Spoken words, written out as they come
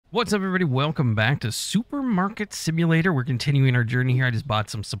What's up, everybody? Welcome back to Supermarket Simulator. We're continuing our journey here. I just bought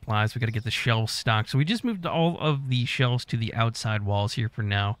some supplies. We got to get the shelves stocked. So we just moved all of the shelves to the outside walls here for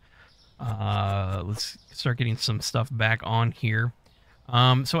now. Let's start getting some stuff back on here.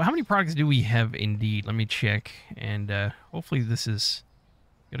 So how many products do we have indeed? Let me check. And hopefully this is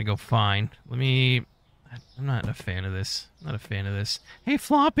going to go fine. I'm not a fan of this. Hey,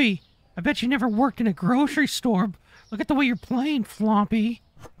 Floppy! I bet you never worked in a grocery store. Look at the way you're playing, Floppy.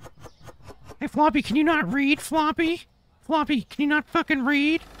 Hey, Floppy, can you not read, Floppy? Floppy, can you not fucking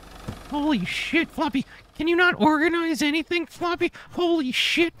read? Holy shit, Floppy. Can you not organize anything, Floppy? Holy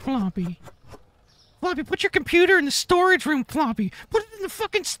shit, Floppy. Floppy, put your computer in the storage room, Floppy. Put it in the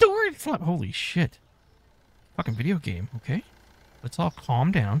fucking storage, Floppy. Holy shit. Fucking video game, okay? Let's all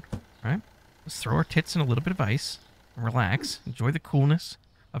calm down, right? Let's throw our tits in a little bit of ice and relax. Enjoy the coolness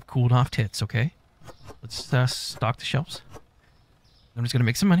of cooled off tits, okay? Let's stock the shelves. I'm just going to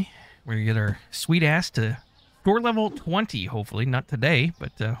make some money. We're going to get our sweet ass to store level 20, hopefully. Not today,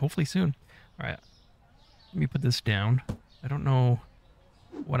 but hopefully soon. All right. Let me put this down. I don't know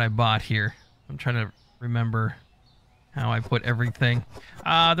what I bought here. I'm trying to remember how I put everything.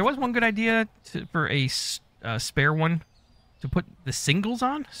 There was one good idea for a spare one to put the singles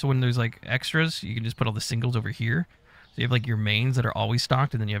on. So when there's like extras, you can just put all the singles over here. So you have like your mains that are always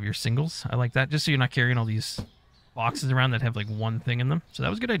stocked, and then you have your singles. I like that, just so you're not carrying all these boxes around that have like one thing in them. So that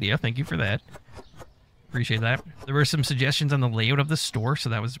was a good idea. Thank you for that. Appreciate that. There were some suggestions on the layout of the store, so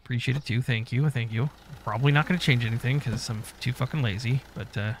that was appreciated too. Thank you. Probably not going to change anything because I'm too fucking lazy.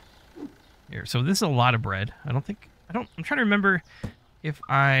 But here, so this is a lot of bread. I'm trying to remember if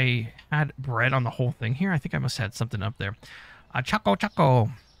I had bread on the whole thing here. I think I must have had something up there.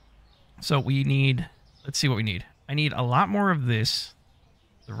 Choco. So we need. Let's see what we need. I need a lot more of this.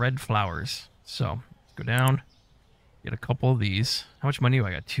 The red flowers. So let's go down. Get a couple of these. How much money do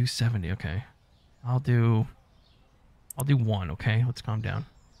I got? 270. Okay. I'll do one, okay? Let's calm down.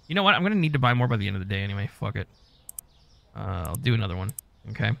 You know what? I'm going to need to buy more by the end of the day anyway. Fuck it. I'll do another one.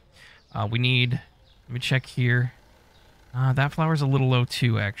 Okay. Let me check here. That flower's a little low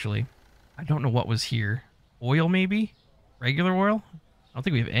too, actually. I don't know what was here. Oil, maybe? Regular oil? I don't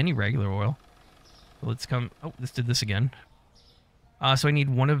think we have any regular oil. So let's come... Oh, this did this again. So I need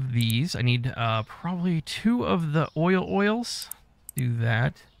one of these. I need probably 2 of the oils. Do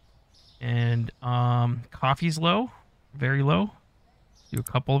that. And coffee's low. Very low. Do a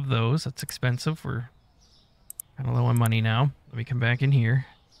couple of those. That's expensive. We're kind of low on money now. Let me come back in here.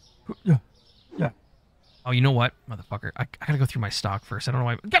 Yeah. Oh, you know what? Motherfucker. I gotta go through my stock first. I don't know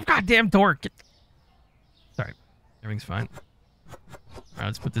why. Goddamn door! Sorry. Everything's fine. Alright,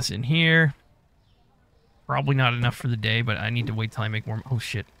 let's put this in here. Probably not enough for the day, but I need to wait till I make more. Oh,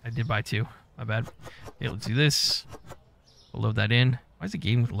 shit. I did buy 2. My bad. Okay, let's do this. We'll load that in. Why is the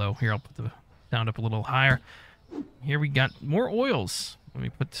game low? Here, I'll put the sound up a little higher. Here we got more oils. Let me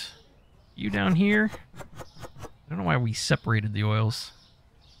put you down here. I don't know why we separated the oils.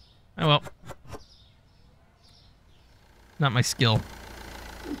 Oh, well. Not my skill.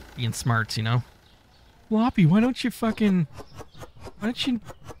 Being smarts, you know? Floppy, why don't you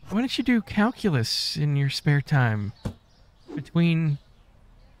do calculus in your spare time? Between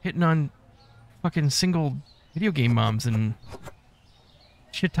hitting on fucking single video game moms and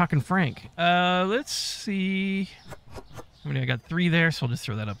shit-talking Frank. Let's see. I got 3 there, so I'll just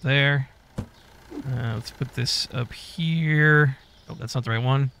throw that up there. Let's put this up here. Oh, that's not the right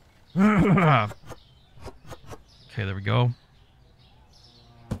one. Okay, there we go.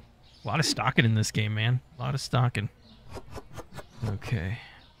 A lot of stocking in this game, man. A lot of stocking. Okay.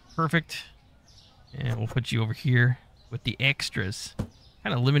 Perfect. And we'll put you over here with the extras.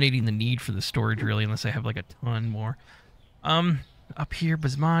 Kind of eliminating the need for the storage, really, unless I have, like, a ton more. Up here,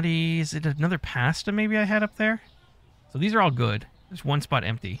 basmati. Is it another pasta maybe I had up there? So these are all good. There's one spot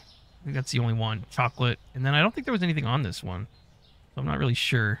empty. I think that's the only one. Chocolate. And then I don't think there was anything on this one. So I'm not really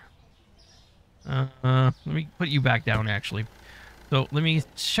sure. Let me put you back down, actually. So let me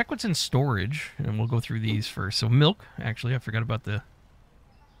check what's in storage, and we'll go through these first. So milk, actually, I forgot about the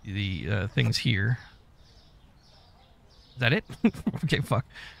things here. Is that it? Okay, fuck.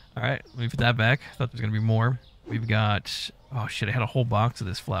 All right, let me put that back. I thought there was going to be more. We've got... Oh, shit, I had a whole box of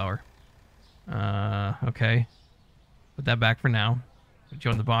this flour. Okay. Put that back for now. Put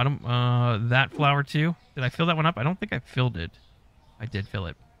you on the bottom. That flour, too. Did I fill that one up? I don't think I filled it. I did fill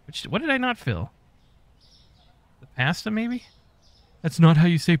it. What did I not fill? The pasta, maybe? That's not how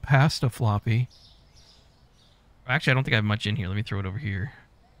you say pasta, Floppy. Actually, I don't think I have much in here. Let me throw it over here.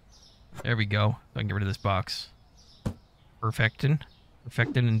 There we go. So I can get rid of this box. Perfectin'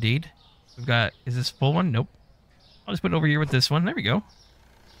 indeed. We've got... Is this full one? Nope. I'll just put it over here with this one. There we go.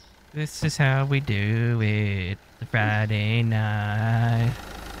 This is how we do it. Friday night.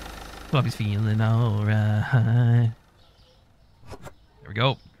 Floppy's feeling alright. There we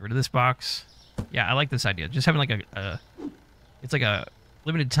go. Get rid of this box. Yeah, I like this idea. Just having like it's like a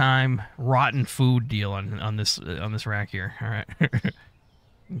limited time rotten food deal on this rack here. All right.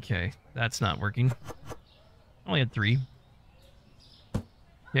 Okay, that's not working. Only had 3.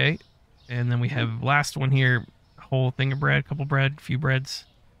 Okay, and then we have last one here. Whole thing of bread, couple bread, few breads.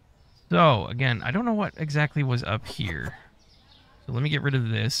 So again, I don't know what exactly was up here. So let me get rid of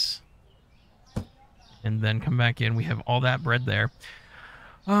this, and then come back in. We have all that bread there.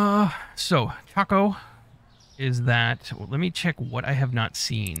 So taco is that. Well, let me check what I have not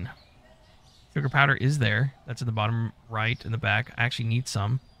seen. Sugar powder is there. That's at the bottom right in the back. I actually need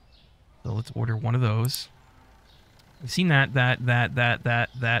some. So let's order one of those. We've seen that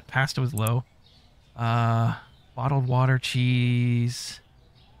pasta was low. Bottled water, cheese,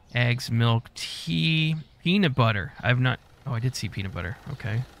 eggs, milk, tea, peanut butter. I've not... Oh, I did see peanut butter.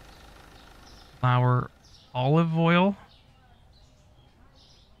 Okay. Flour, olive oil.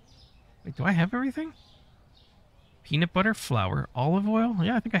 Wait, do I have everything? Peanut butter, flour, olive oil?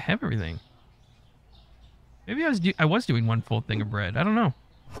 Yeah, I think I have everything. Maybe I was doing one full thing of bread. I don't know.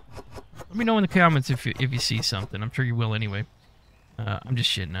 Let me know in the comments if you see something. I'm sure you will anyway. I'm just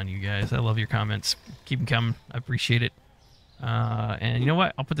shitting on you guys. I love your comments. Keep them coming. I appreciate it. And you know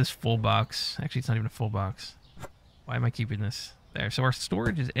what? I'll put this full box. Actually, it's not even a full box. Why am I keeping this there? So our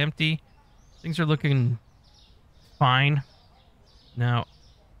storage is empty. Things are looking fine. Now,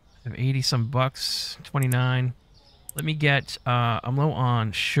 I have 80 some bucks. 29. Let me get... I'm low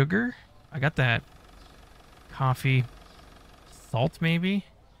on sugar. I got that. Coffee. Salt, maybe?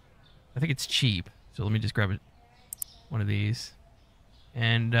 I think it's cheap. So let me just grab one of these.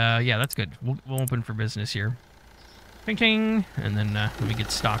 And, yeah, that's good. We'll open for business here. Ting, ting. And then let me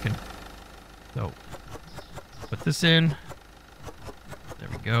get stocking. So, put this in. There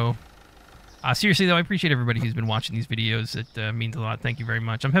we go. Seriously, though, I appreciate everybody who's been watching these videos. It means a lot. Thank you very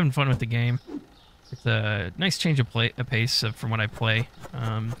much. I'm having fun with the game. It's a nice change of pace from what I play.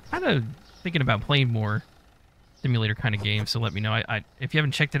 Kind of thinking about playing more simulator kind of games, so let me know. If you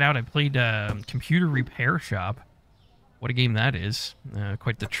haven't checked it out, I played Computer Repair Shop. What a game that is.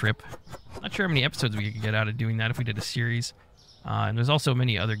 Quite the trip. Not sure how many episodes we could get out of doing that if we did a series. And there's also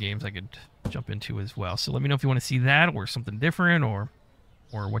many other games I could jump into as well. So let me know if you want to see that or something different or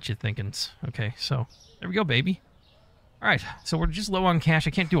what you're thinking. Okay, so there we go, baby. All right, so we're just low on cash. I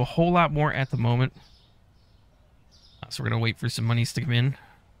can't do a whole lot more at the moment. So we're going to wait for some monies to come in.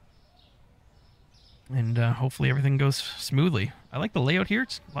 And hopefully everything goes smoothly. I like the layout here.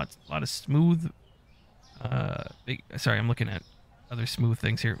 It's a lot of smooth... sorry, I'm looking at other smooth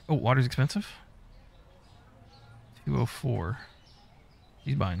things here. Oh, water's expensive? 204.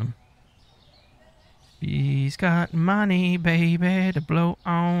 He's buying them. He's got money, baby, to blow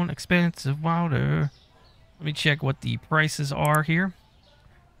on expensive water. Let me check what the prices are here.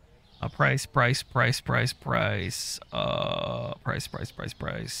 Price. Price.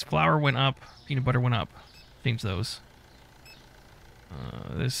 Flour went up. Peanut butter went up. Change those.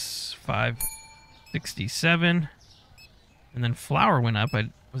 This 567. And then flour went up.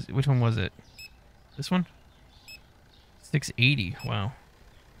 Which one was it? This one? 680. Wow.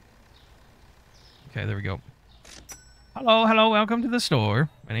 Okay, there we go. Hello, welcome to the store.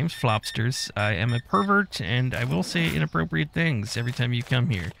 My name's Flopsters. I am a pervert, and I will say inappropriate things every time you come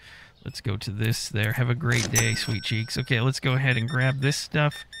here. Let's go to this there. Have a great day, sweet cheeks. Okay, let's go ahead and grab this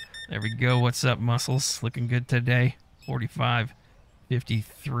stuff. There we go. What's up, muscles? Looking good today. 45,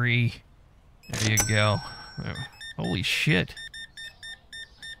 53. There you go. Oh, holy shit.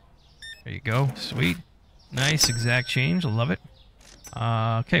 There you go. Sweet. Nice exact change. I love it.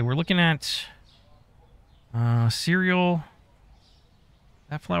 Okay, we're looking at cereal.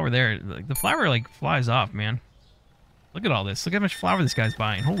 That flour there. The flour, like, flies off, man. Look at all this. Look how much flour this guy's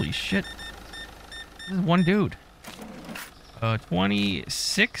buying. Holy shit. This is one dude.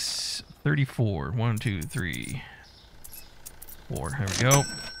 26, 34. 1, 2, 3, 4. There we go.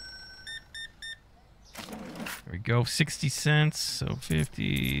 There we go. 60 cents. So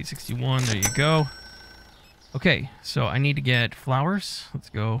 50, 61. There you go. Okay, so I need to get flowers. Let's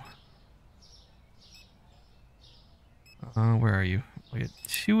go. Where are you? We got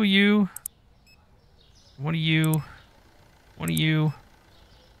 2 of you. 1 of you. 1 of you.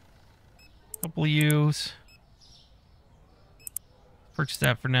 Couple of yous. Purchase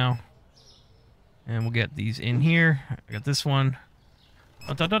that for now. And we'll get these in here. I got this one.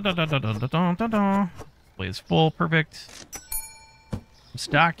 Play is full. Perfect. I'm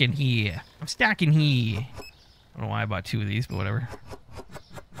stocking here. I don't know why I bought 2 of these, but whatever.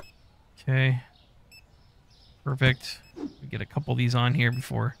 Okay. Perfect. We get a couple of these on here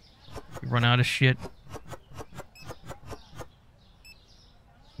before we run out of shit.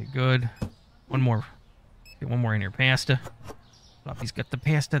 Okay, good. One more. Get one more in here. Pasta. Floppy's got the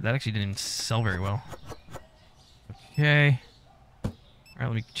pasta. That actually didn't sell very well. Okay. Alright,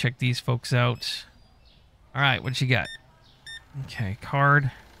 let me check these folks out. Alright, what you got? Okay,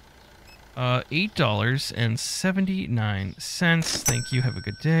 card. $8.79. Thank you. Have a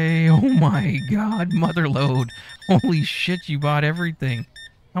good day. Oh my god, mother load. Holy shit, you bought everything.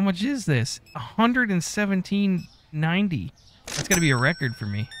 How much is this? $117.90. That's gotta be a record for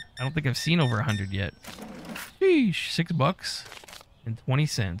me. I don't think I've seen over 100 yet. Sheesh,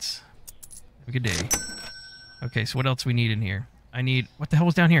 $6.20. Have a good day. Okay, so what else we need in here? I need... What the hell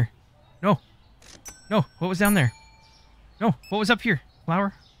was down here? No. No, what was down there? No, what was up here?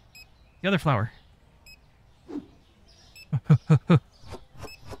 Flower? The other flower.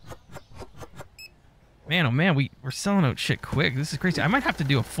 Man, oh man, we're selling out shit quick. This is crazy. I might have to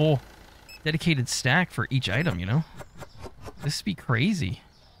do a full dedicated stack for each item, you know? This be crazy.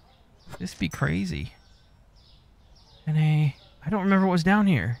 This be crazy. And I don't remember what was down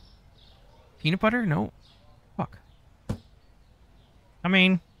here. Peanut butter? No. Fuck. I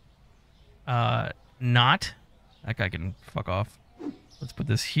mean, not. That guy can fuck off. Let's put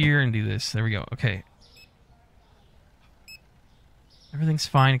this here and do this. There we go. Okay. Everything's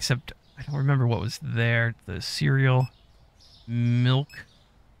fine except I don't remember what was there. The cereal. Milk.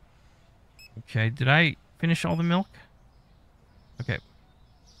 Okay. Did I finish all the milk? Okay.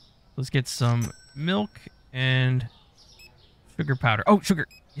 Let's get some milk and sugar powder. Oh, sugar.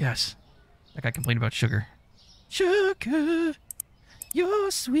 Yes. That guy complained about sugar. Sugar,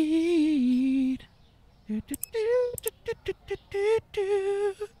 you're sweet. Do, do, do, do, do, do, do,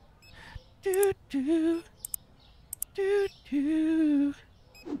 do, do, do, do.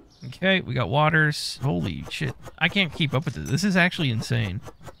 Okay, we got waters. Holy shit. I can't keep up with this. This is actually insane.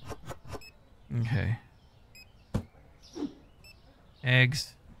 Okay.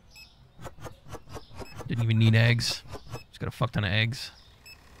 Eggs. Didn't even need eggs. Just got a fuck ton of eggs.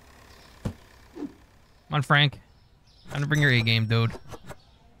 Come on, Frank. Time to bring your A game, dude.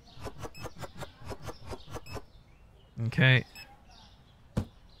 Okay.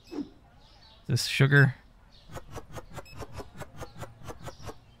 This sugar.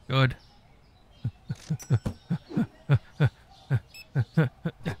 Good.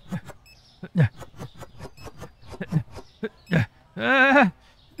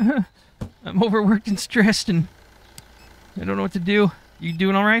 I'm overworked and stressed and I don't know what to do. You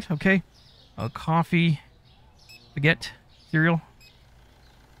doing all right? Okay. Coffee. Spaghetti. Cereal.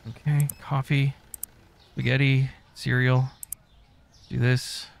 Okay. Coffee. Spaghetti. Cereal. Do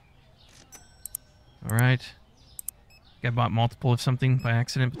this. All right. I bought multiple of something by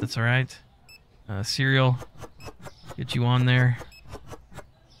accident, but that's all right. Cereal. Get you on there.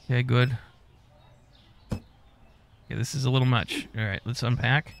 Okay, good. Okay, this is a little much. All right, let's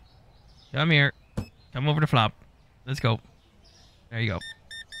unpack. Come here. Come over to Flop. Let's go. There you go.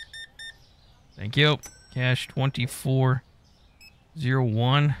 Thank you. Cash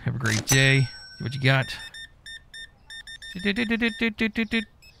 2401. Have a great day. See what you got.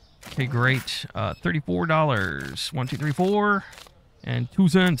 Okay, great. $34. 1, 2, 3, 4, and 2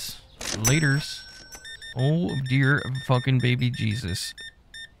 cents. Laters. Oh dear fucking baby Jesus.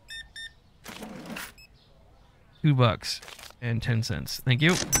 $2 and 10 cents. Thank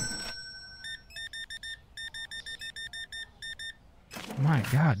you. My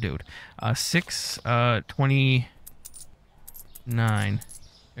God, dude. 6.29.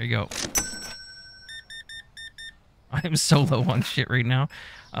 There you go. I am so low on shit right now.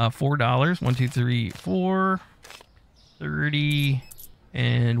 $4. 1, 2, 3, 4. 30.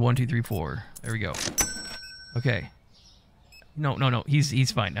 And 1, 2, 3, 4. There we go. Okay. No.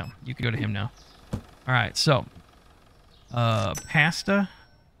 He's fine now. You can go to him now. All right. So, pasta.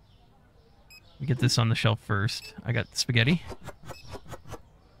 Let me get this on the shelf first. I got spaghetti.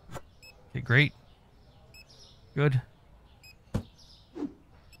 Okay, great. Good.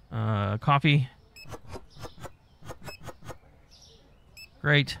 Coffee.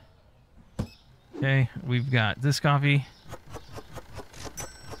 Great. Okay, we've got this coffee.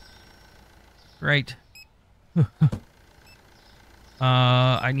 Great.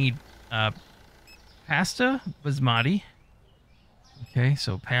 I need pasta basmati. Okay,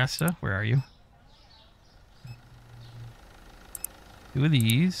 so pasta, where are you? 2 of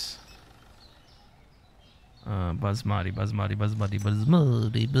these. Basmati.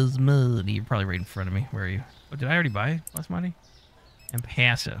 You're probably right in front of me. Where are you? Oh, did I already buy basmati? And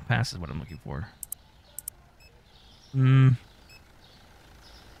pasta. Pasta is what I'm looking for.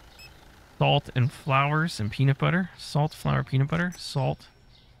 Salt and flowers and peanut butter. Salt, flour, peanut butter. Salt.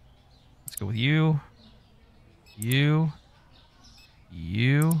 Let's go with you. You.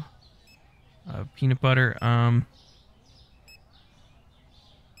 Peanut butter. What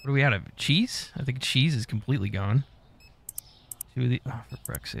do we out of? Cheese? I think cheese is completely gone. Two of the... Oh, for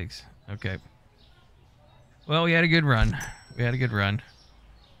frick's sakes. Okay. Well, we had a good run.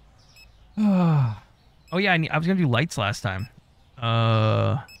 Oh, yeah, I was going to do lights last time.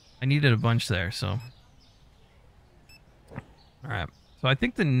 I needed a bunch there, so... Alright. So I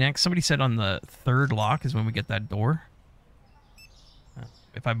think the next... Somebody said on the third lock is when we get that door.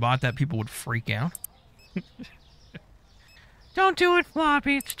 If I bought that, people would freak out. Don't do it,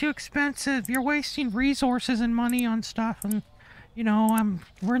 Floppy. It's too expensive. You're wasting resources and money on stuff. And, you know,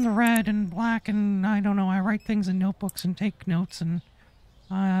 we're in the red and black, and I don't know. I write things in notebooks and take notes and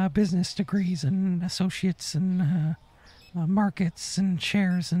business degrees and associates and markets and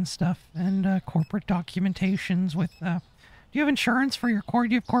shares and stuff and corporate documentations with... do you have insurance for your core?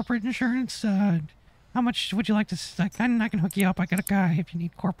 Do you have corporate insurance? How much would you like to... I can hook you up. I got a guy if you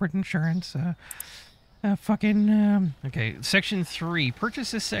need corporate insurance. Okay, section 3.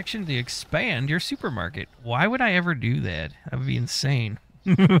 Purchase this section to expand your supermarket. Why would I ever do that? That would be insane.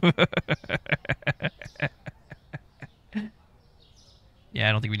 Yeah,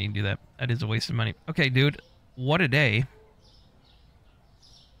 I don't think we need to do that. That is a waste of money. Okay, dude. What a day.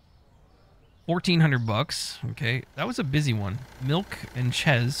 1,400 bucks. Okay, that was a busy one. Milk and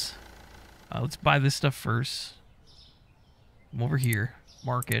Ches. Let's buy this stuff first. Come over here.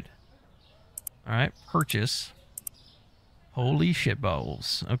 Market. Alright, purchase. Holy shit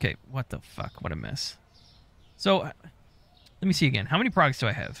balls. Okay, what the fuck? What a mess. So, let me see again. How many products do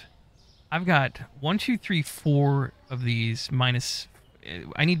I have? I've got 1, 2, 3, 4 of these minus...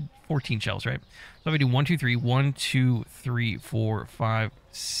 I need 14 shelves, right? So if I do 1, 2, 3, 1, 2, 3, 4, 5,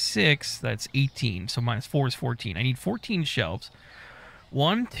 6, that's 18. So minus 4 is 14. I need 14 shelves.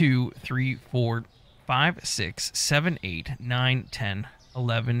 1, 2, 3, 4, 5, 6, 7, 8, 9, 10,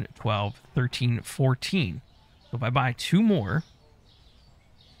 11, 12, 13, 14. So if I buy 2 more,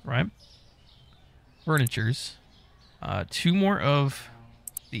 right? Furnitures. 2 more of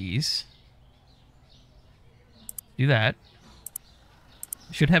these. Do that.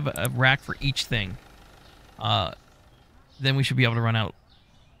 Should have a rack for each thing. Then we should be able to run out,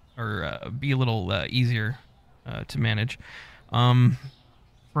 or be a little easier to manage.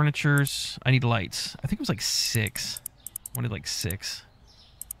 Furnitures. I need lights. I think it was like 6. I wanted like 6.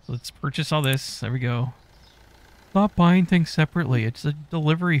 So let's purchase all this. There we go. Stop buying things separately. It's a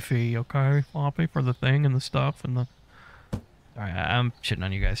delivery fee, okay? Floppy for the thing and the stuff and the... Alright, I'm shitting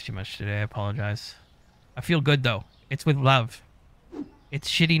on you guys too much today. I apologize. I feel good though. It's with love. It's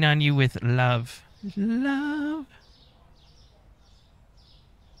shitting on you with love. Love.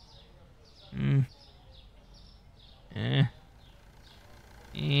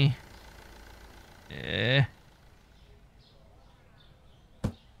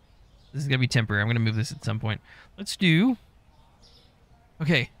 This is going to be temporary. I'm going to move this at some point. Let's do...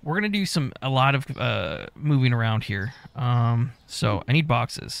 Okay, we're going to do a lot of moving around here. So I need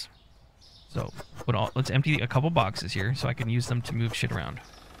boxes. So let's empty a couple boxes here so I can use them to move shit around.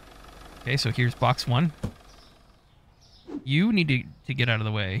 Okay, so here's box 1. You need to get out of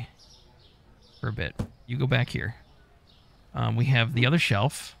the way for a bit. You go back here. We have the other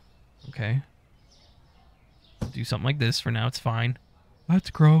shelf. Okay. Do something like this. For now, it's fine. That's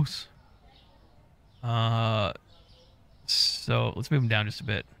gross. So let's move them down just a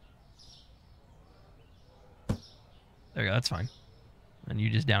bit. There we go. That's fine. And you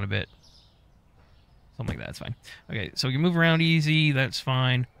just down a bit. Something like that. That's fine. Okay, so we can move around easy. That's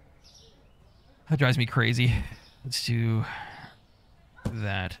fine. That drives me crazy. Let's do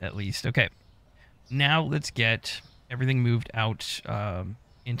that at least. Okay. Now let's get everything moved out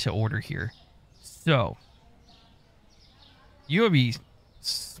into order here. So you would be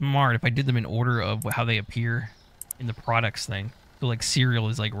smart if I did them in order of how they appear in the products thing. So like cereal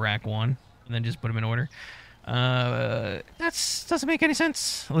is like rack 1 and then just put them in order. That doesn't make any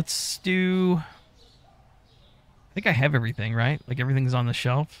sense. Let's do... I think I have everything, right? Like everything's on the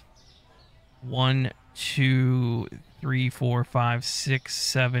shelf. 1, 2, 3, 4, 5, 6,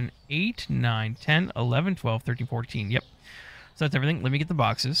 7, 8, 9, 10, 11, 12, 13, 14. Yep. So that's everything. Let me get the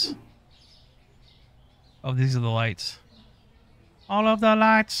boxes. Oh, these are the lights. All of the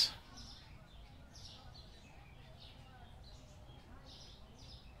lights.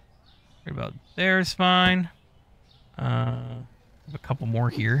 Right about there's fine. Have a couple more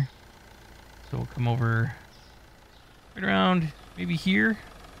here. So we'll come over right around maybe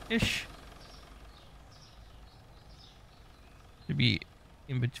here-ish. Should be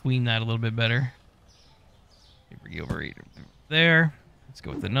in between that a little bit better. Bring you over right there. Let's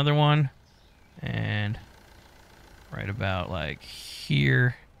go with another one. And right about like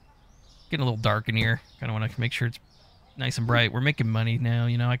here. Getting a little dark in here. Kind of want to make sure it's nice and bright. We're making money now,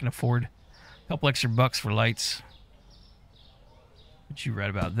 you know. I can afford a couple extra bucks for lights. Put you right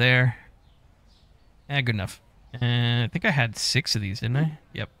about there. Good enough. And I think I had 6 of these, didn't I?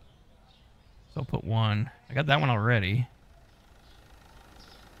 Yep. So I'll put one. I got that one already.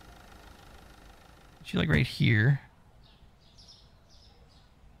 Put you like right here.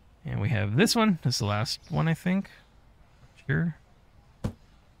 And we have this one. This is the last one, I think. Sure.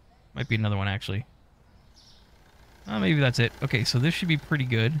 Might be another one, actually. Oh, maybe that's it. Okay, so this should be pretty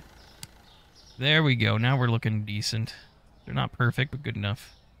good. There we go. Now we're looking decent. They're not perfect, but good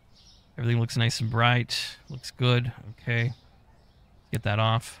enough. Everything looks nice and bright. Looks good. Okay. Get that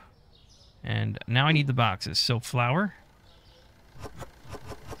off. And now I need the boxes. So flour.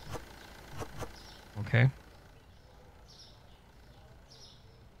 Okay.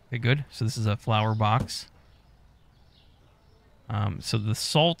 Okay, good. So this is a flour box. So the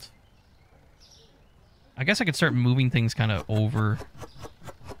salt... I guess I could start moving things kind of over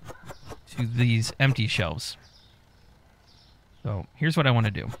to these empty shelves. So here's what I want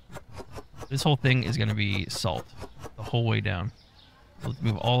to do. This whole thing is going to be salt the whole way down. So let's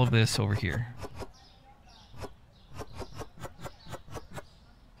move all of this over here.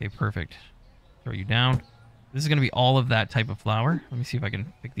 Okay, perfect. Throw you down. This is going to be all of that type of flour. Let me see if I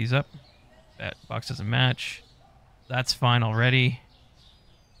can pick these up. That box doesn't match. That's fine already.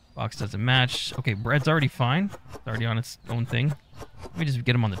 Box doesn't match. Okay, bread's already fine. It's already on its own thing. Let me just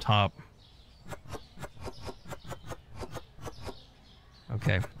get them on the top.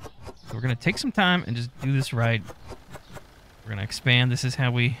 Okay. So we're going to take some time and just do this right. We're going to expand. This is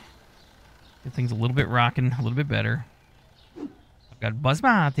how we get things a little bit rocking, a little bit better. I've got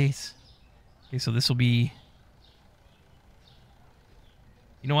basmatis. Okay, so this will be...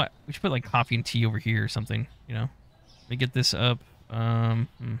 You know what? We should put like coffee and tea over here or something, you know? Let me get this up.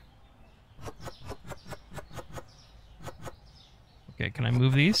 Okay, can I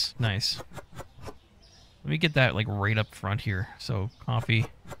move these? Nice. Let me get that like right up front here. So coffee.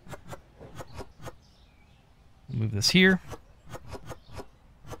 Move this here.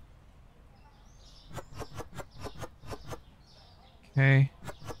 Okay.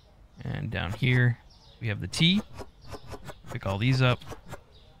 And down here we have the tea. Pick all these up.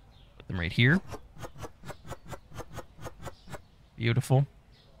 Put them right here. Beautiful.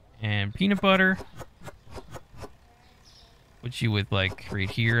 And peanut butter. Put you with like right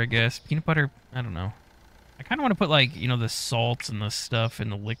here, I guess. Peanut butter, I don't know. I kind of want to put like, you know, the salts and the stuff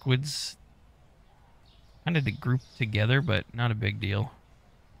and the liquids kind of to group together, but not a big deal.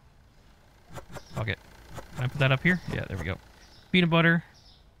 Okay. Can I put that up here? Yeah, there we go. Peanut butter.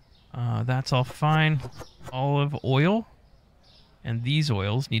 That's all fine. Olive oil. And these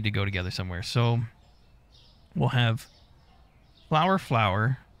oils need to go together somewhere. So we'll have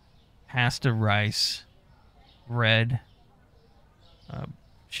flour, pasta, rice, bread,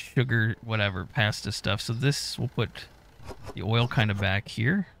 sugar, whatever, pasta stuff. So this, we'll put the oil kind of back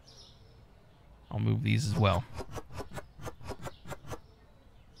here. I'll move these as well.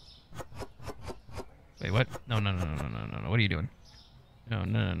 Wait, what? No. What are you doing? No.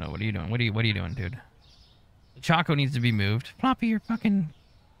 What are you doing? What are you doing, dude? The Choco needs to be moved. Floppy, you're a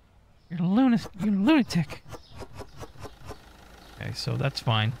lunatic. Okay, so that's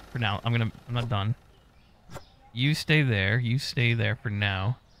fine for now. I'm not done. You stay there. You stay there for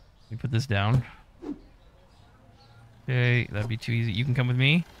now. Let me put this down. Okay, that'd be too easy. You can come with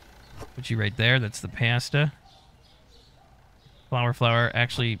me. Put you right there. That's the pasta. Flour.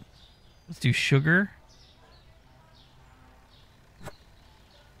 Actually, let's do sugar.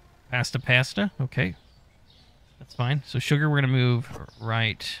 Pasta. Okay. That's fine. So sugar, we're going to move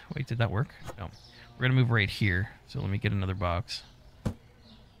right... Wait, did that work? No. We're going to move right here. So let me get another box.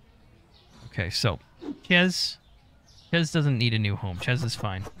 Okay, so Ches doesn't need a new home. Ches is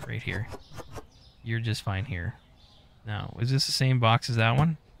fine right here. You're just fine here. Now, is this the same box as that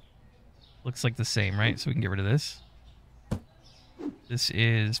one? Looks like the same, right? So we can get rid of this. This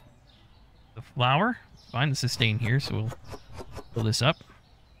is the flour. Fine, this is staying here, so we'll fill this up.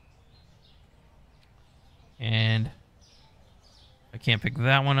 And I can't pick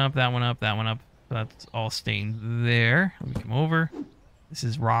that one up. That's all staying there. Let me come over. This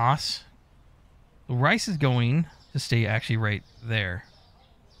is Ross. The rice is going to stay actually right there.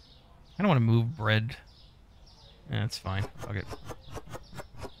 I don't want to move bread. That's fine. Okay.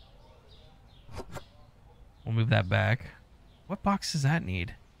 We'll move that back. What box does that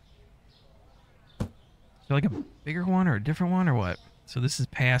need? Is there like a bigger one or a different one or what? So this is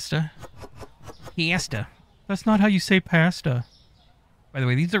pasta. Pasta. That's not how you say pasta. By the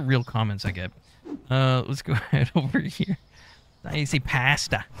way, these are real comments I get. Let's go ahead over here. Now you say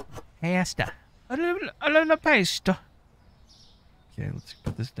pasta. Pasta. A little pasta. Okay, let's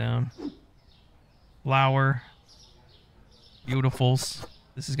put this down. Flour. Beautifuls.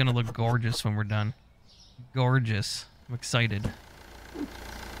 This is gonna look gorgeous when we're done. Gorgeous. I'm excited.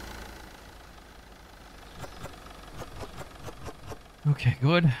 Okay,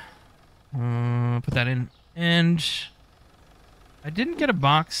 good. Put that in. And I didn't get a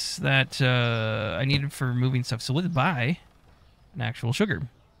box that I needed for moving stuff, so let's buy an actual sugar.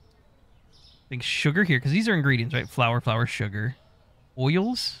 I think sugar here, because these are ingredients, right? Flour, sugar.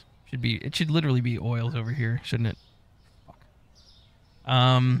 Oils? It should literally be oils over here, shouldn't it? Fuck.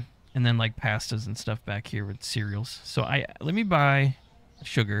 And then like pastas and stuff back here with cereals. So let me buy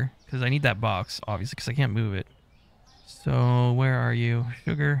sugar, because I need that box, obviously, because I can't move it. So where are you?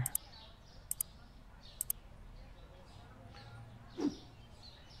 Sugar.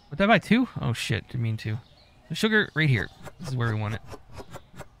 What did I buy? 2? Oh shit, didn't mean to. So sugar right here. This is where we want it.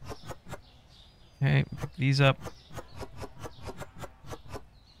 Okay, pick these up.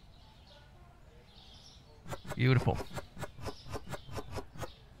 Beautiful.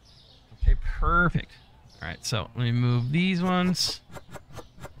 Okay, perfect. All right, so let me move these ones.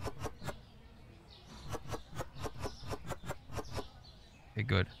 Okay,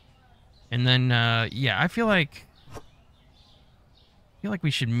 good. And then, yeah, I feel like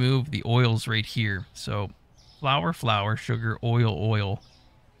we should move the oils right here. So, flour, sugar, oil.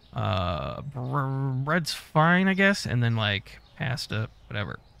 Bread's fine, I guess. And then, like, pasta,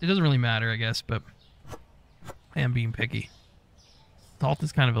 whatever. It doesn't really matter, I guess, but I am being picky. Salt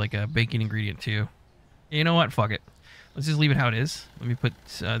is kind of like a baking ingredient, too. You know what? Fuck it. Let's just leave it how it is. Let me put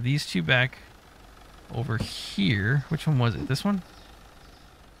these two back over here. Which one was it? This one?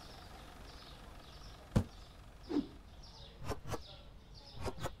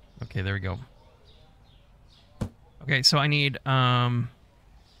 Okay, there we go. Okay, so I need, what am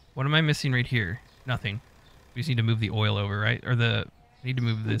I missing right here? Nothing. We just need to move the oil over, right? Or I need to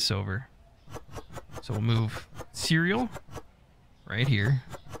move this over. So we'll move cereal right here.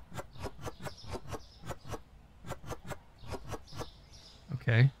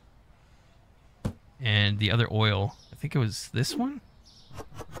 Okay. And the other oil, I think it was this one?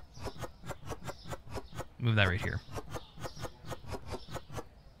 Move that right here.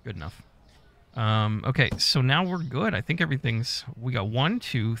 Good enough. Okay, so now we're good. I think we got 1,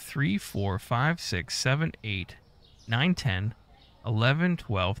 2, 3, 4, 5, 6, 7, 8, 9, 10, 11,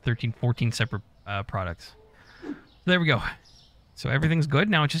 12, 13, 14 separate products. So there we go. So everything's good.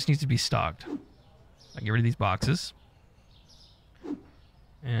 Now it just needs to be stocked. I get rid of these boxes.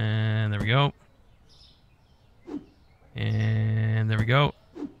 And there we go. And there we go.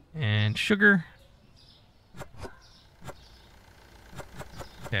 And sugar.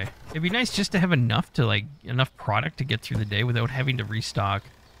 Okay. It'd be nice just to have enough product to get through the day without having to restock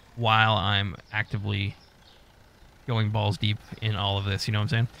while I'm actively going balls deep in all of this, you know what I'm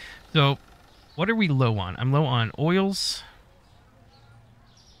saying? So, what are we low on? I'm low on oils,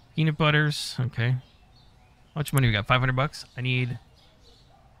 peanut butters, okay. How much money we got? 500 bucks? I need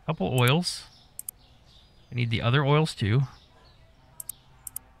a couple oils. I need the other oils too.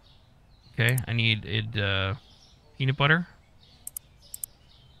 Okay, I needed peanut butter.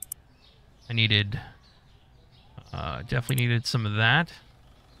 I definitely needed some of that.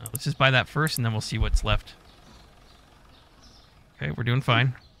 Let's just buy that first and then we'll see what's left. Okay, we're doing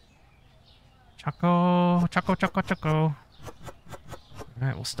fine. Choco.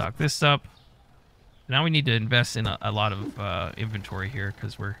 Alright, we'll stock this up. Now we need to invest in a lot of inventory here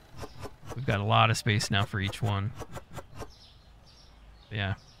because we've got a lot of space now for each one.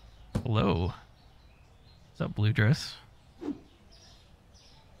 Yeah. Hello. What's up, blue dress?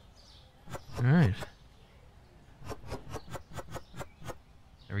 Alright.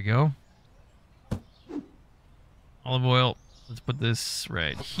 There we go. Olive oil. Let's put this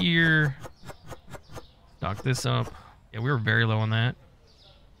right here. Stock this up. Yeah, we were very low on that.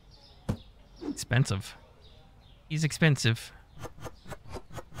 Expensive. He's expensive.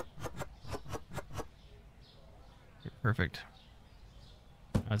 Okay, perfect.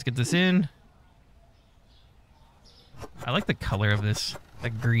 Let's get this in. I like the color of this.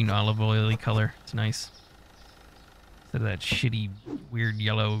 That green olive oily color. It's nice. Instead of that shitty, weird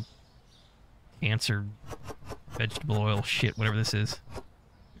yellow cancer vegetable oil shit, whatever this is. There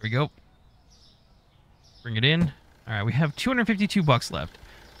we go. Bring it in. Alright, we have 252 bucks left.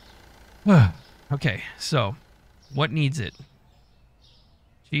 Okay, so what needs it?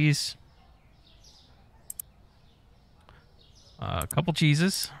 Cheese. A couple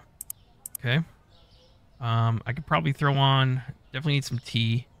cheeses. Okay. I could probably throw on... Definitely need some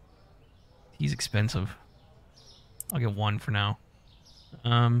tea. Tea's expensive. I'll get one for now.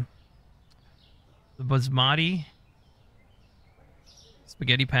 The basmati.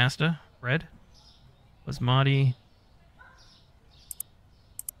 Spaghetti pasta. Bread. Basmati.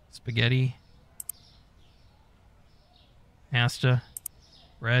 Spaghetti. Pasta.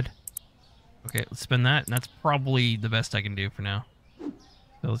 Bread. Okay, let's spend that. And that's probably the best I can do for now.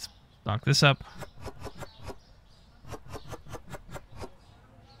 So let's stock this up.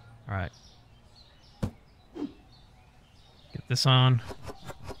 Alright. Get this on.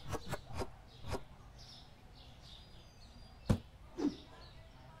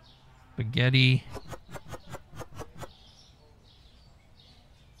 Spaghetti.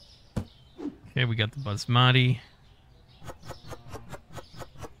 Okay, we got the basmati.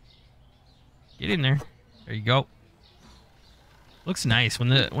 Get in there. There you go. Looks nice.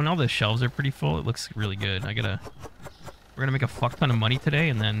 When all the shelves are pretty full, it looks really good. We're gonna make a fuck ton of money today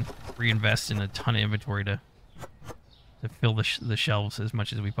and then reinvest in a ton of inventory to fill the shelves as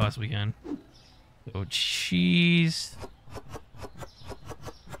much as we possibly can. So cheese.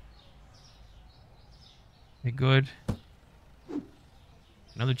 Okay, good.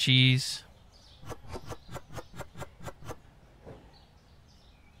 Another cheese.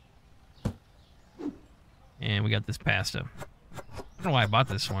 And we got this pasta. I don't know why I bought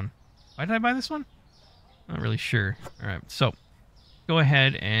this one. Why did I buy this one? I'm not really sure. Alright, so go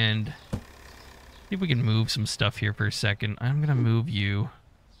ahead and see if we can move some stuff here for a second. I'm going to move you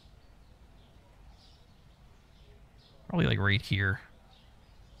probably like right here.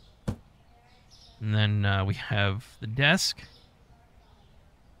 And then we have the desk.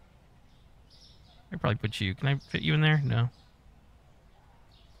 I'd probably put you. Can I fit you in there? No.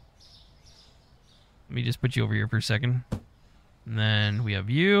 Let me just put you over here for a second. And then we have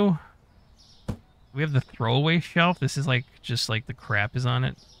you. We have the throwaway shelf. This is like just like the crap is on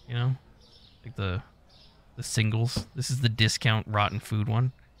it, you know? Like the singles. This is the discount rotten food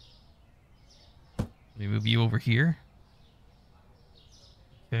one. Let me move you over here.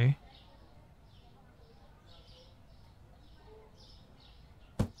 Okay.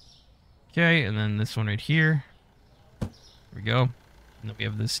 Okay, and then this one right here. There we go. And then we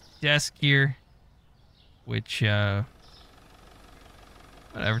have this desk here, which, whatever,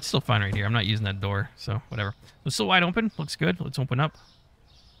 it's still fine right here. I'm not using that door, so whatever. It's still wide open. Looks good. Let's open up.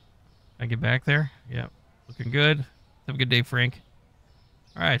 Can I get back there? Yeah, looking good. Have a good day, Frank.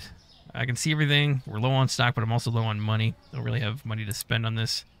 All right, I can see everything. We're low on stock, but I'm also low on money. Don't really have money to spend on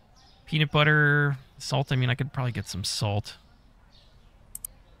this. Peanut butter, salt. I mean, I could probably get some salt.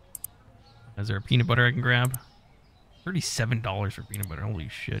 Is there a peanut butter I can grab? $37 for peanut butter. Holy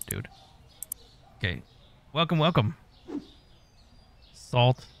shit, dude. Okay. Welcome, welcome.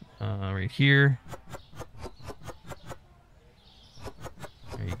 Salt. Right here.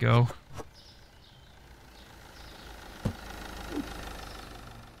 There you go. There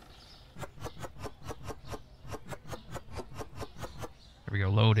we go.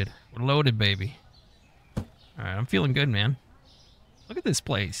 Loaded. We're loaded, baby. Alright, I'm feeling good, man. Look at this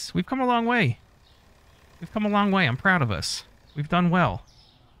place. We've come a long way. We've come a long way. I'm proud of us. We've done well.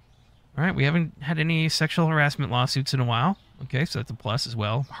 All right, we haven't had any sexual harassment lawsuits in a while. Okay, so that's a plus as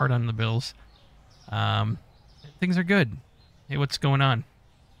well. Hard on the bills. Things are good. Hey, what's going on?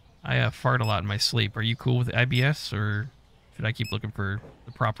 I fart a lot in my sleep. Are you cool with IBS, or should I keep looking for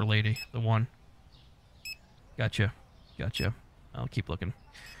the proper lady, the one? Gotcha. Gotcha. I'll keep looking.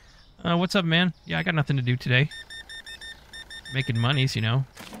 What's up, man? Yeah, I got nothing to do today. Making monies, you know.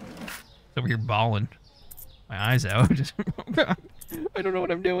 It's over here bawling. My eyes out. I don't know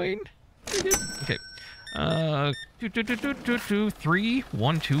what I'm doing. Okay. 3,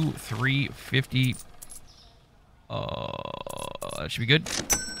 1, 2, 3, 50. That should be good.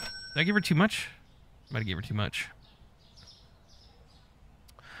 Did I give her too much? Might have gave her too much.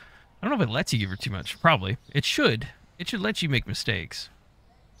 I don't know if it lets you give her too much. Probably. It should. It should let you make mistakes.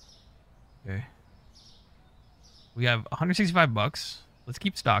 Okay. We have 165 bucks. Let's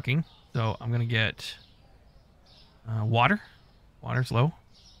keep stocking. So I'm gonna get water. Water's low.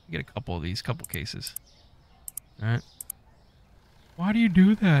 Get a couple of these, couple cases. All right. Why do you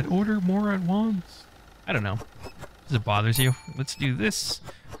do that? Order more at once. I don't know. Does it bothers you? Let's do this.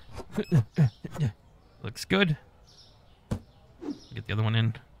 Looks good. Get the other one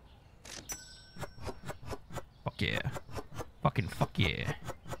in. Fuck yeah. Fucking fuck yeah.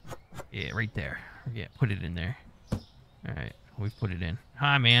 Yeah, right there. Yeah, put it in there. Alright, we've put it in.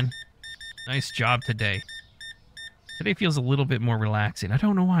 Hi, man. Nice job today. Today feels a little bit more relaxing. I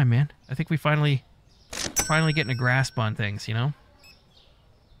don't know why, man. I think we finally finally getting a grasp on things, you know?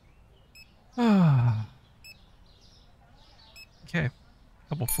 Okay.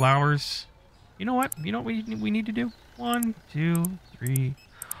 Couple flowers. You know what? You know what we need to do? 1, 2, 3.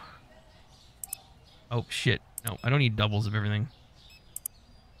 Oh, shit. No, I don't need doubles of everything.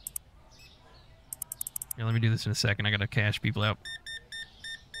 Here, let me do this in a second. I gotta cash people out.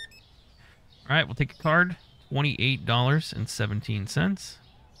 Alright, we'll take a card. $28.17.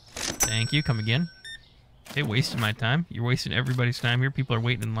 Thank you. Come again. They wasted my time. You're wasting everybody's time here. People are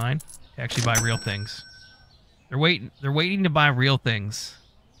waiting in line to actually buy real things. They're waiting to buy real things.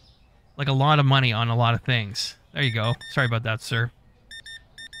 Like a lot of money on a lot of things. There you go. Sorry about that, sir.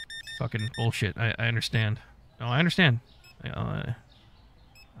 Fucking bullshit. I understand. No, I understand. I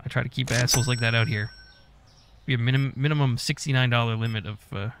try to keep assholes like that out here. Be a minimum $69 limit of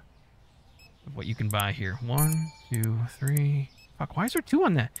what you can buy here. 1, 2, 3. Fuck, why is there 2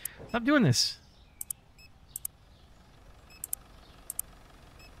 on that? Stop doing this.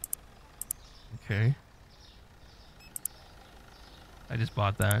 Okay. I just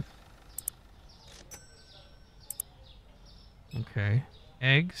bought that. Okay.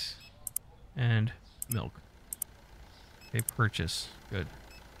 Eggs and milk. Okay, purchase. Good.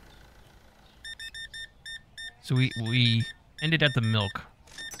 So we ended at the milk.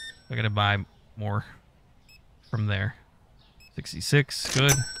 I gotta buy more from there. 66,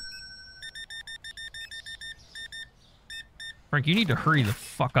 good. Frank, you need to hurry the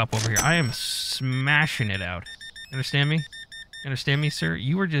fuck up over here. I am smashing it out. You understand me? You understand me, sir?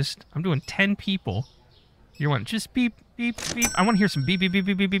 You were just... I'm doing 10 people. You're one. Just beep, beep, beep. I want to hear some beep, beep, beep,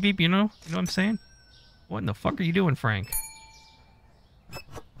 beep, beep, beep, beep. You know? You know what I'm saying? What in the fuck are you doing, Frank?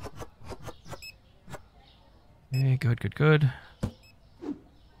 Okay, good, good, good.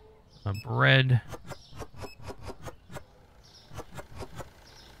 Bread.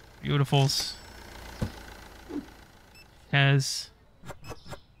 Beautifuls. Has.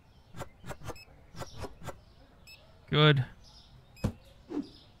 Good.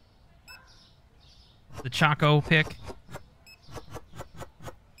 The Choco pick.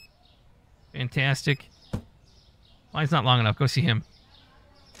 Fantastic. Line's not long enough. Go see him.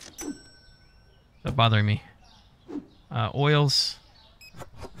 Stop bothering me. Oils.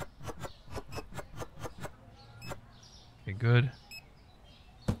 Okay, good.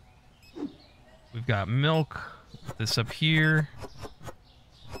 We've got milk. Put this up here.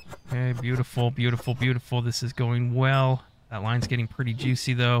 Okay, beautiful, beautiful, beautiful. This is going well. That line's getting pretty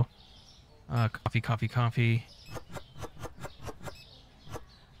juicy, though. Coffee, coffee, coffee.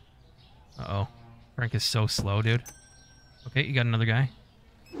 Uh-oh. Frank is so slow, dude. Okay, you got another guy.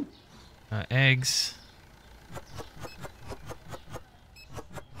 Eggs.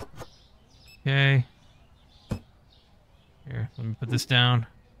 Okay. Here, let me put this down.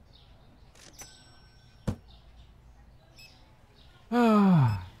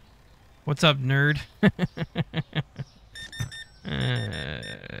 Oh. What's up, nerd? Okay,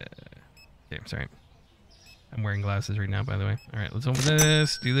 I'm sorry. I'm wearing glasses right now, by the way. Alright, let's open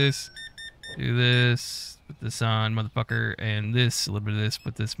this, do this, do this, put this on, motherfucker, and this, a little bit of this,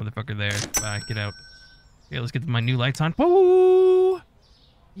 put this motherfucker there. Bye, get out. Okay, let's get my new lights on. Woo!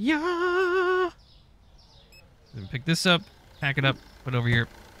 Yeah! Then pick this up, pack it up, put it over here.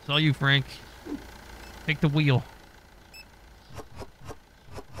 It's all you, Frank. Take the wheel.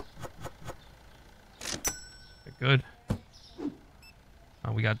 Okay, good.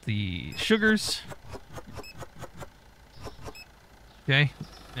 We got the sugars. Okay.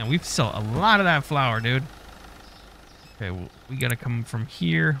 And we sell a lot of that flour, dude. Okay, well, we gotta come from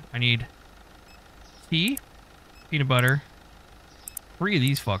here. I need tea, peanut butter, 3 of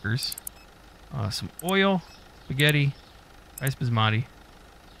these fuckers, some oil, spaghetti, rice basmati,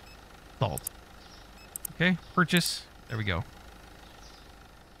 salt. Okay, purchase. There we go.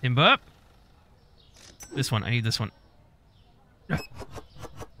 Timber up. This one. I need this one.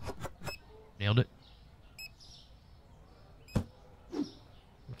 Nailed it.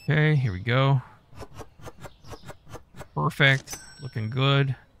 Okay, here we go. Perfect. Looking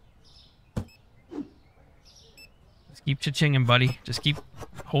good. Just keep cha-chinging, buddy. Just keep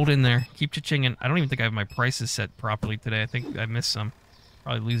holding there. Keep cha-chinging. I don't even think I have my prices set properly today. I think I missed some.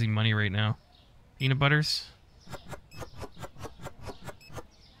 Probably losing money right now. Peanut butters.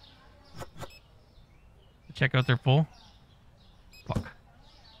 Check out their full. Fuck.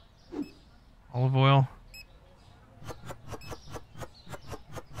 Olive oil.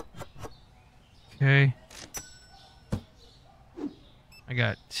 Okay. I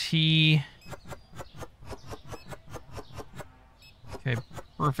got tea. Okay,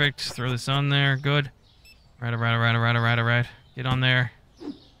 perfect. Throw this on there. Good. Right. Get on there.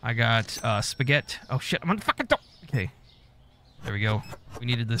 I got spaghetti. Oh shit, I'm on the fucking door. Okay. There we go. We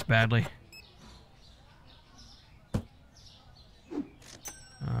needed this badly.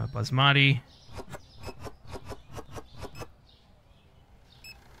 Basmati.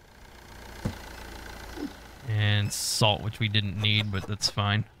 And salt, which we didn't need, but that's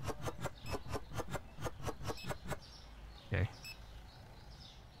fine. Okay.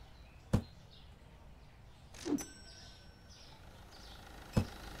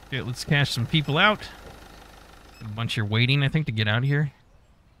 Okay, let's cash some people out. A bunch here waiting, I think, to get out of here.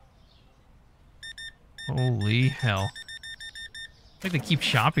 Holy hell. It's like they keep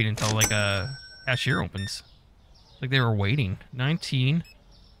shopping until, like, a cashier opens. It's like they were waiting. 19,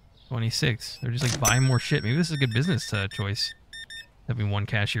 26. They're just, like, buying more shit. Maybe this is a good business choice. Having one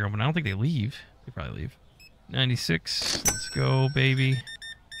cashier open. I don't think they leave. They probably leave. 96. Let's go, baby.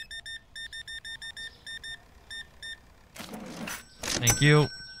 Thank you.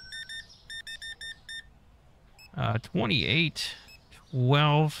 28.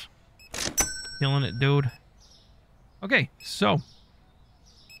 12. Killing it, dude. Okay, so.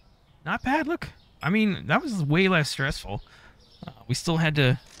 Not bad, look. I mean, that was way less stressful. We still had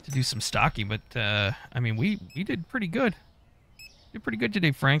to do some stocking, but, I mean, we did pretty good. Did pretty good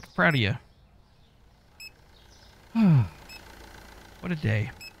today, Frank. Proud of you. What a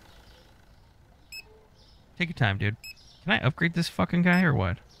day. Take your time, dude. Can I upgrade this fucking guy or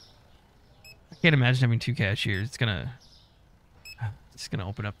what? I can't imagine having 2 cashiers. It's gonna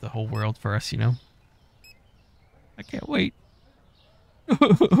open up the whole world for us, you know? I can't wait.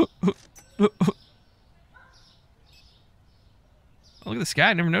 Oh, look at the sky.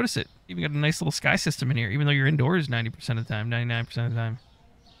 I never noticed it. Even got a nice little sky system in here, even though you're indoors 90% of the time, 99% of the time.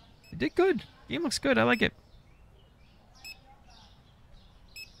 It did good. Game looks good. I like it.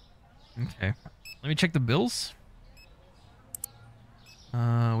 Okay. Let me check the bills.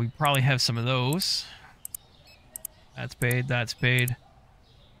 We probably have some of those. That's paid. That's paid.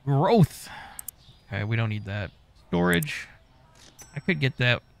 Growth. Okay, we don't need that. Storage. I could get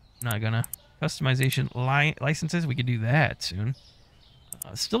that. Not gonna. Customization licenses. We could do that soon.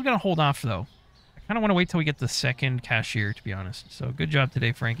 Still gonna hold off though. I kind of want to wait till we get the second cashier, to be honest. So good job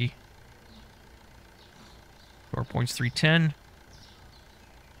today, Frankie. 4 points, 310.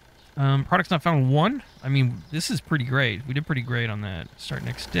 Products not found 1. I mean, this is pretty great. We did pretty great on that. Start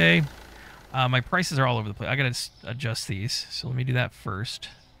next day. My prices are all over the place. I gotta adjust these. So let me do that first.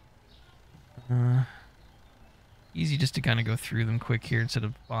 Easy just to kind of go through them quick here instead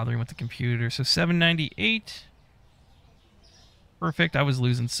of bothering with the computer. So 798. Perfect. I was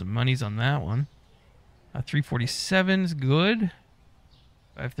losing some monies on that one. 347 is good.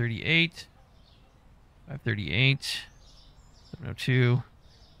 538. 538. 702.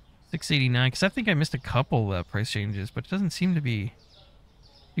 689. Because I think I missed a couple price changes, but it doesn't seem to be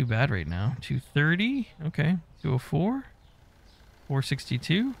too bad right now. 230. Okay. 204.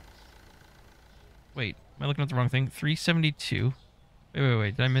 462. Wait. Am I looking at the wrong thing? 372.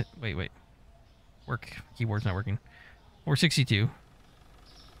 Wait. Did I miss? Wait. Work. Keyboard's not working. 462.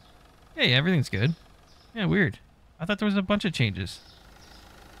 Hey, everything's good. Yeah, weird. I thought there was a bunch of changes.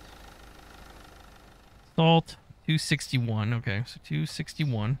 Salt, 261. Okay, so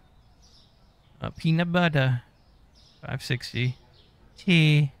 261. Peanut butter, 560.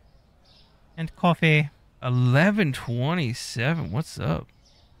 Tea and coffee, 1127. What's up?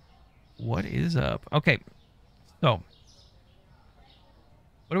 What is up? Okay, so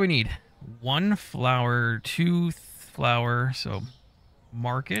what do we need? 1 flour, 2 flour. So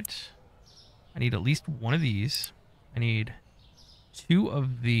market. I need at least 1 of these. I need 2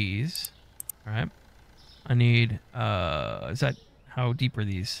 of these. All right. I need, is that, how deep are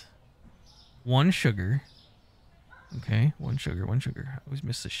these? 1 sugar. Okay, 1 sugar. I always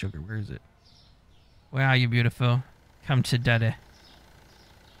miss the sugar. Where is it? Wow, you beautiful. Come to daddy.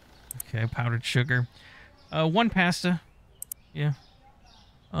 Okay, powdered sugar. 1 pasta. Yeah.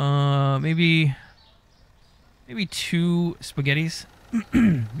 Maybe 2 spaghettis.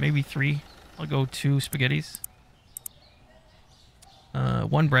 Maybe 3. I'll go 2 spaghettis.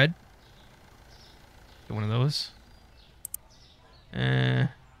 1 bread. Get 1 of those. Let's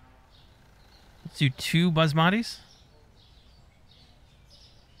do 2 basmatis.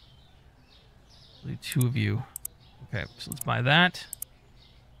 I'll do 2 of you. Okay, so let's buy that.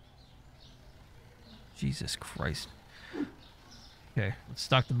 Jesus Christ. Okay, let's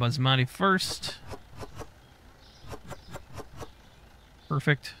stock the basmati first.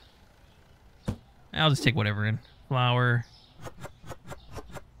 Perfect. I'll just take whatever in. Flour.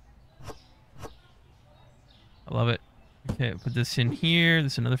 I love it. Okay, put this in here.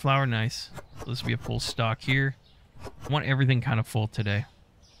 This is another flour. Nice. So this will be a full stock here. I want everything kind of full today.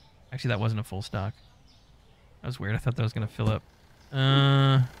 Actually, that wasn't a full stock. That was weird. I thought that was going to fill up.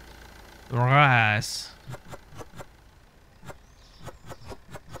 Rice.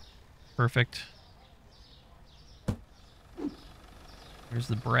 Perfect. Here's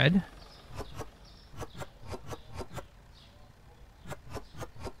the bread.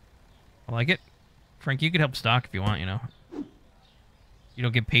 I like it. Frank, you could help stock if you want, you know. You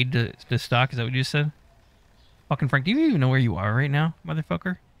don't get paid to stock, is that what you just said? Fucking Frank, do you even know where you are right now,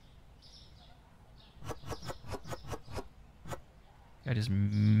 motherfucker? Guy just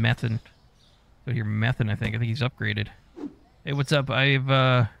methin'. So you're methin', I think. I think he's upgraded. Hey, what's up?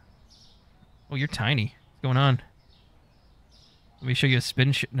 Oh, you're tiny. What's going on? Let me show you a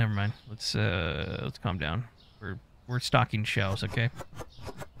spin never mind. Let's calm down. We're stocking shells, okay?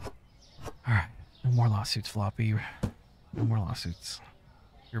 Alright. No more lawsuits, Floppy. No more lawsuits.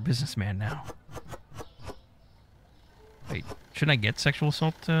 You're a businessman now. Wait, shouldn't I get sexual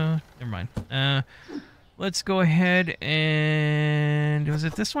assault? Never mind. Let's go ahead and... Was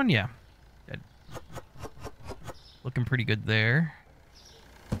it this one? Yeah. Good. Looking pretty good there.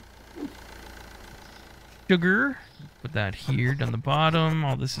 Sugar. Put that here down the bottom.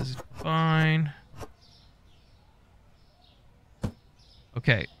 All this is fine.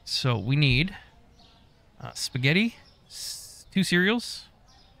 Okay, so we need spaghetti, 2 cereals.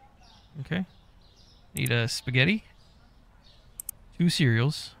 Okay. Need a spaghetti, 2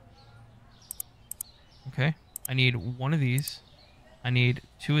 cereals. Okay. I need 1 of these. I need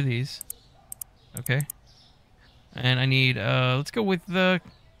 2 of these. Okay. And I need, let's go with a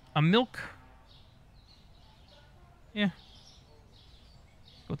milk. Yeah.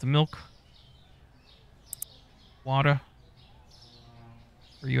 Go with the milk. Water.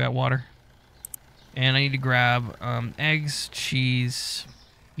 Where you at, water? And I need to grab eggs, cheese,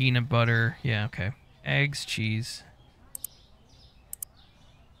 peanut butter. Yeah, okay. Eggs, cheese.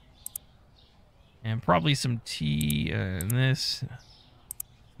 And probably some tea and this.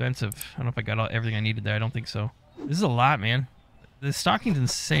 Expensive. I don't know if I got everything I needed there. I don't think so. This is a lot, man. The stocking's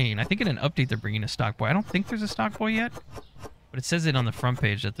insane. I think in an update they're bringing a stock boy. I don't think there's a stock boy yet. But it says it on the front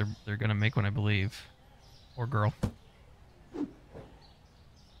page that they're going to make one, I believe. Or girl.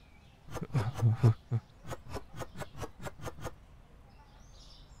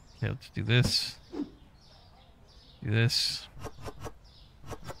 Okay, let's do this. Do this.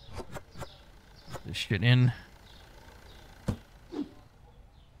 This shit in.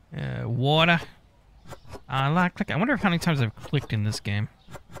 Water. I wonder how many times I've clicked in this game.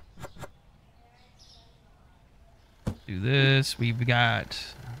 Do this. We've got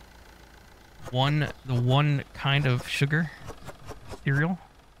the one kind of sugar cereal.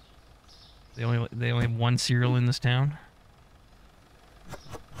 They only have 1 cereal in this town.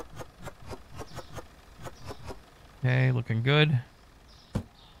 Okay, looking good.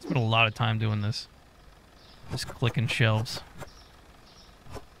 Spent a lot of time doing this. Just clicking shelves.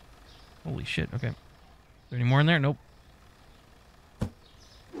 Holy shit, okay. Is there any more in there? Nope.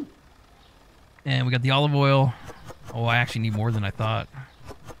 And we got the olive oil. Oh, I actually need more than I thought.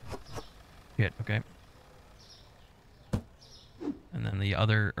 Shit, okay. And then the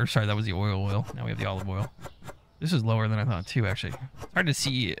other, or sorry, that was the oil. Now we have the olive oil. This is lower than I thought too, actually. It's hard to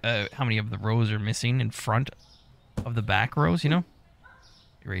see how many of the rows are missing in front of the back rows, you know?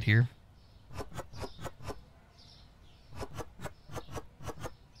 Right here.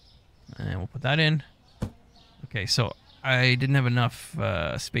 And we'll put that in. Okay, so I didn't have enough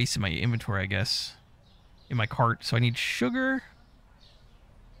space in my inventory, I guess. In my cart, so I need sugar.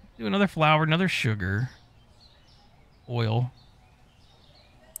 Do another flour, another sugar. Oil.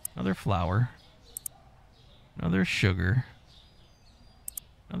 Another flour. Another sugar.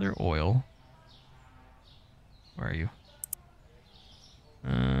 Another oil. Where are you?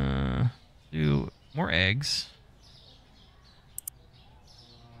 Do more eggs.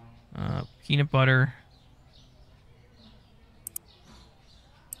 Peanut butter.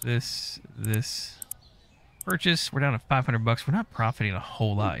 This. Purchase. We're down to 500 bucks. We're not profiting a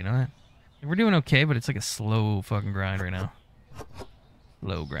whole lot, you know that? We're doing okay, but it's like a slow fucking grind right now.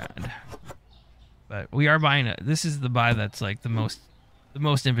 Slow grind. But we are buying this is the buy that's like the most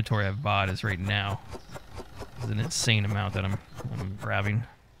inventory I've bought is right now. It's an insane amount that I'm grabbing.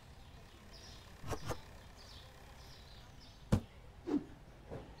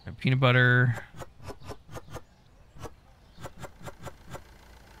 Peanut butter.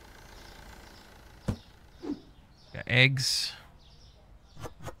 Got eggs.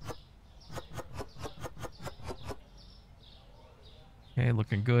 Okay,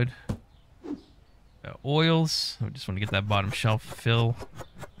 looking good. Got oils. I just want to get that bottom shelf filled.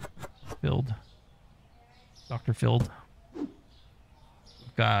 Dr. Filled.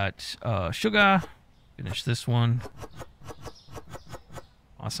 We've got sugar. Finish this one.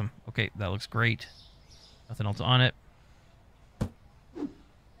 Awesome. Okay, that looks great. Nothing else on it.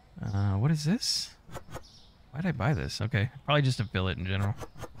 What is this? Why did I buy this? Okay, probably just to fill it in general.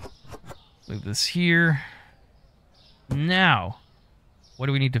 Leave this here. Now, what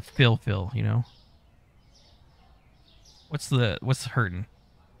do we need to fill, you know? What's hurting?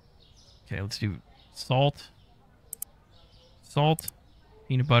 Okay, let's do salt. Salt,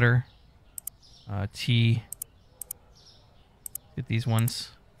 peanut butter, tea. Get these ones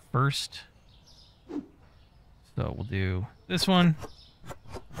first. So we'll do this one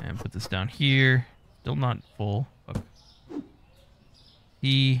and put this down here. Still not full. Okay.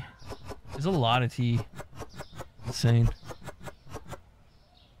 Tea. There's a lot of tea. Insane.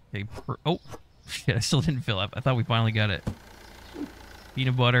 Okay. Oh, shit! I still didn't fill up. I thought we finally got it.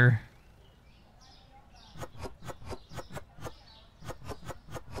 Peanut butter.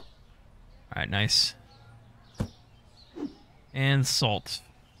 All right, nice. And salt.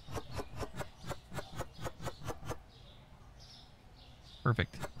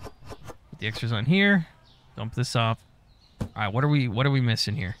 Perfect. Put the extras on here. Dump this off. All right, what are we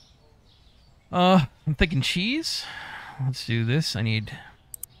missing here? I'm thinking cheese. Let's do this. I'm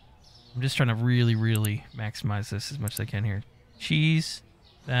just trying to really, really maximize this as much as I can here. Cheese.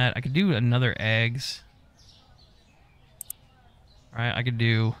 That I could do another eggs. All right, I could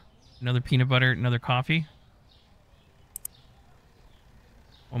do another peanut butter, another coffee.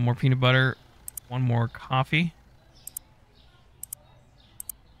 One more peanut butter, one more coffee.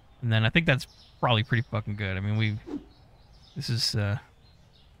 And then I think that's probably pretty fucking good. I mean, we're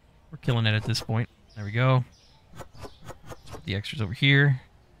killing it at this point. There we go. Let's put the extras over here.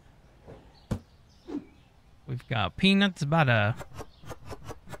 We've got peanuts, there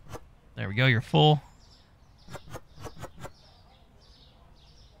we go, you're full.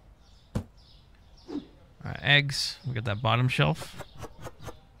 Alright, eggs. We got that bottom shelf.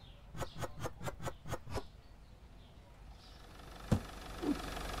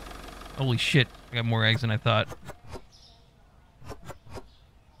 Holy shit, I got more eggs than I thought.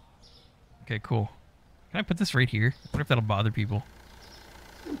 Okay, cool. Can I put this right here? I wonder if that'll bother people.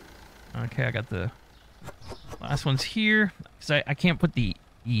 Okay, I got the last ones here. Because I can't put the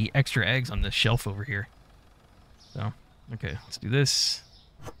extra eggs on the shelf over here. So, okay, let's do this.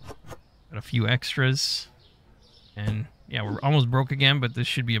 Got a few extras. And, yeah, we're almost broke again, but this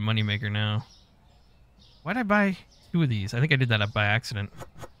should be a moneymaker now. Why'd I buy 2 of these? I think I did that by accident.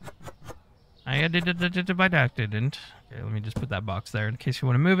 I did it by accident. Okay, let me just put that box there in case you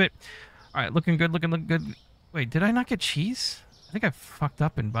want to move it. All right, looking good, looking good. Wait, did I not get cheese? I think I fucked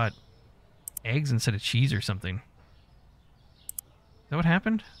up and bought eggs instead of cheese or something. Is that what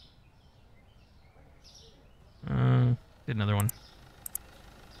happened? Did another one.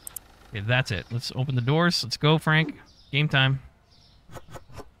 Okay, that's it. Let's open the doors. Let's go, Frank. Game time.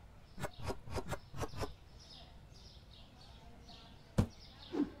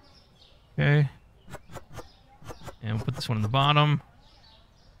 Okay. And we'll put this one in the bottom.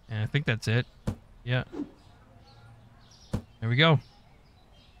 And I think that's it. Yeah. There we go.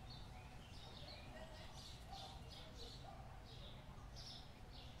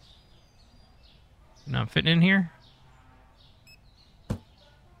 Not fitting in here. All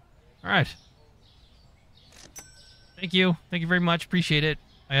right. Thank you. Thank you very much. Appreciate it.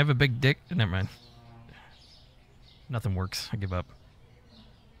 I have a big dick. Never mind. Nothing works. I give up.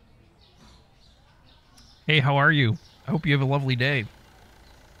 Hey, how are you? I hope you have a lovely day.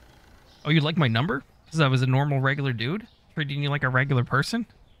 Oh, you like my number? Because I was a normal, regular dude? Treating you like a regular person?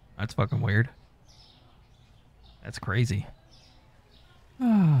 That's fucking weird. That's crazy.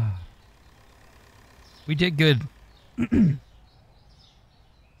 We did good. I'm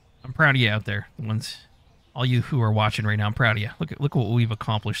proud of you out there. The ones, all you who are watching right now, I'm proud of you. Look what we've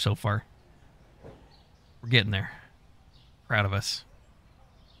accomplished so far. We're getting there. Proud of us.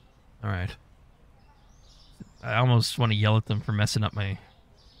 All right. I almost want to yell at them for messing up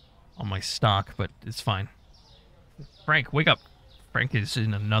on my stock, but it's fine. Frank, wake up. Frank is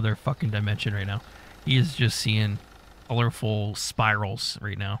in another fucking dimension right now. He is just seeing colorful spirals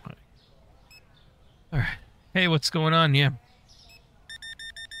right now. All right. Hey, what's going on? Yeah.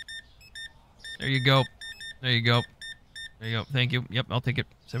 There you go. There you go. There you go. Thank you. Yep, I'll take it.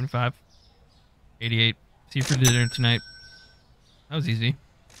 75. 88. See you for dinner tonight. That was easy.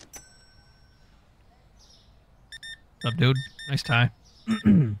 What's up, dude? Nice tie.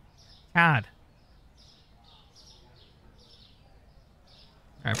 God.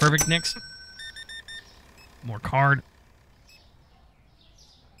 Alright, perfect. Next. More card.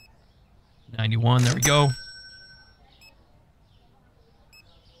 91. There we go.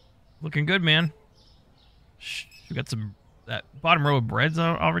 Looking good, man. We got some, that bottom row of breads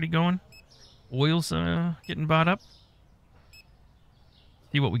already going. Oil's getting bought up.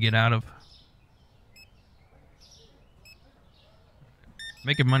 See what we get out of.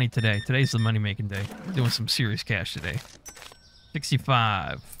 Making money today. Today's the money making day. We're doing some serious cash today.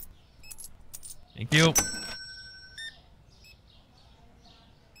 65. Thank you.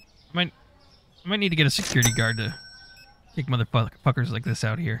 I might need to get a security guard to kick motherfuckers like this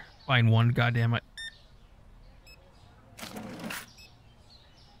out here. Find one, goddamn it.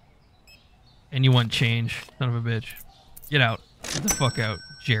 And you want change, son of a bitch. Get out. Get the fuck out,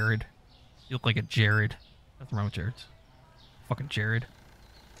 Jared. You look like a Jared. Nothing wrong with Jared's. Fucking Jared.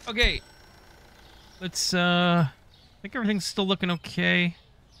 Okay. Let's, I think everything's still looking okay.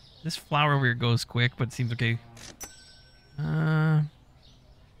 This flour over here goes quick, but it seems okay.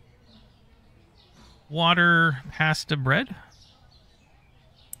 Water, pasta, bread.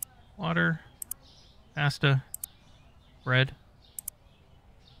 Water, pasta, bread.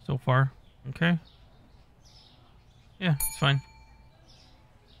 So far. Okay. Yeah, it's fine.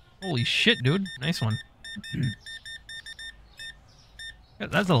 Holy shit, dude. Nice one.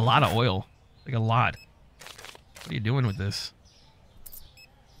 That's a lot of oil. Like a lot. What are you doing with this?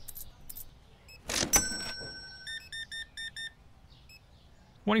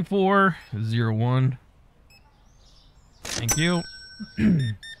 $24.01. Thank you.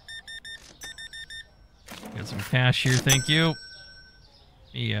 Got some cash here. Thank you.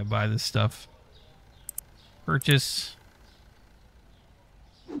 Yeah, buy this stuff. Purchase.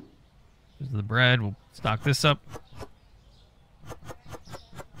 This is the bread. We'll stock this up.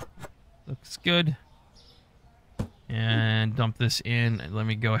 Looks good. And dump this in. Let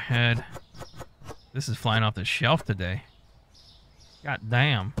me go ahead. This is flying off the shelf today. God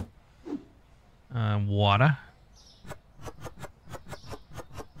damn. Water.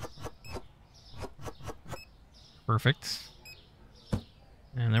 Perfect.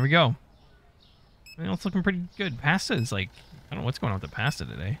 And there we go. I mean, it's looking pretty good. Pasta is like, I don't know what's going on with the pasta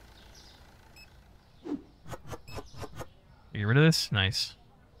today. Get rid of this? Nice.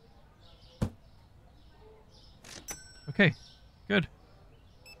 Okay, good.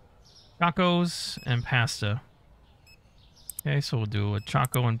 Chacos and pasta. Okay, so we'll do a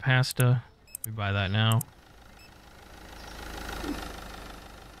choco and pasta. We buy that now.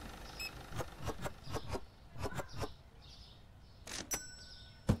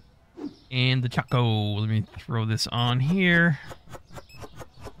 And the choco. Let me throw this on here.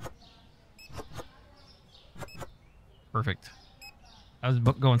 Perfect. I was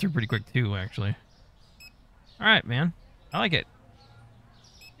going through pretty quick too, actually. All right, man. I like it.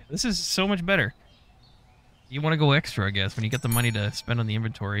 This is so much better. You want to go extra, I guess, when you get the money to spend on the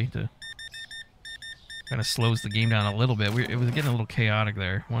inventory. To kind of slows the game down a little bit. It was getting a little chaotic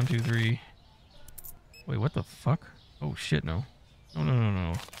there. 1, 2, 3. Wait, what the fuck? Oh shit, no.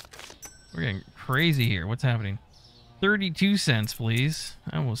 No. We're getting crazy here. What's happening? 32 cents, please.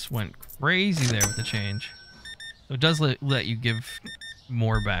 I almost went crazy there with the change. So it does let you give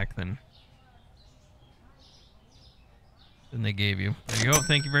more back than they gave you. There you go.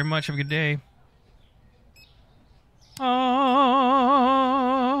 Thank you very much. Have a good day. Oh.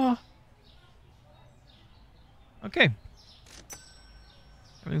 Okay.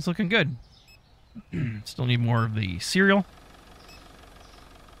 Everything's looking good. Still need more of the cereal.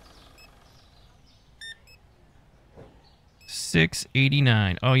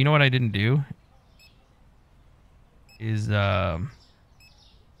 $6.89. Oh, you know what I didn't do? Is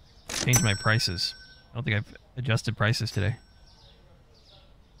change my prices. I don't think I've adjusted prices today.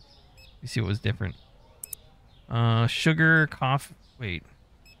 You see what was different. Sugar, coffee. Wait.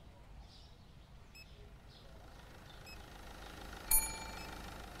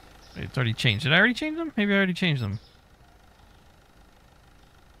 It's already changed. Did I already change them? Maybe I already changed them.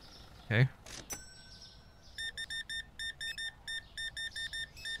 Okay.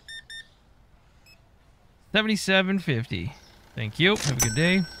 $77.50. Thank you. Have a good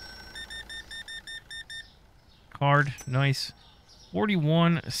day. Card. Nice.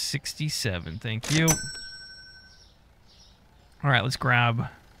 $41.67. Thank you. All right, let's grab.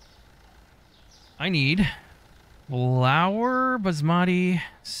 I need flour basmati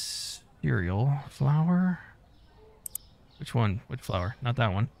cereal. Flour. Which one? Which flour? Not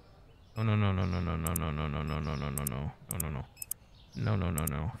that one. No.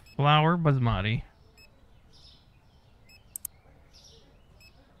 Flour basmati.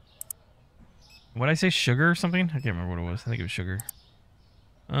 What did I say? Sugar or something? I can't remember what it was. I think it was sugar.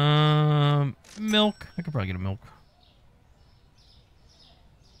 Milk. I could probably get a milk.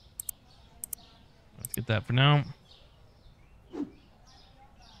 Let's get that for now.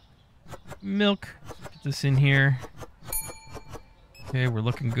 milk. Put this in here. Okay, we're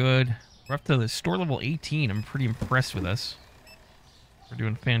looking good. We're up to the store level 18. I'm pretty impressed with us. We're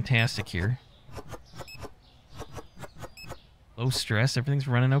doing fantastic here. Low stress. Everything's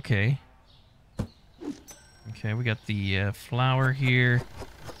running okay. Okay, we got the flour here.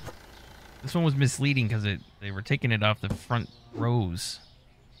 This one was misleading because they were taking it off the front rows.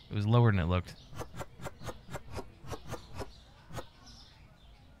 It was lower than it looked.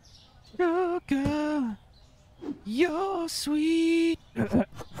 Sugar, you're sweet.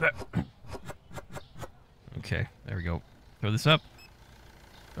 Okay, there we go. Throw this up.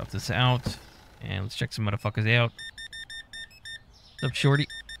 Drop this out. And let's check some motherfuckers out. What's up, shorty?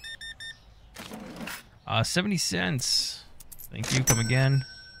 70 cents. Thank you. Come again.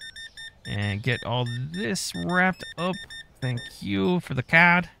 And get all this wrapped up. Thank you for the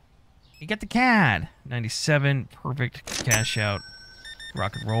card. You get the card. 97. Perfect. Cash out.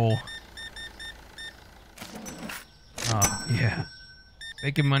 Rock and roll. Oh, yeah.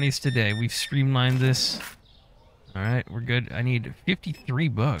 Making monies today. We've streamlined this. Alright, we're good. I need 53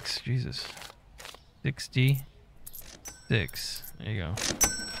 bucks. Jesus. 66. There you go.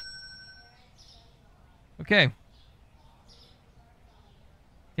 Okay.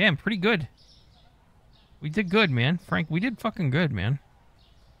 Damn, pretty good. We did good, man. Frank, we did fucking good, man.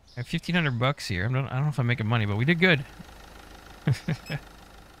 I have 1,500 bucks here. I don't know if I'm making money, but we did good.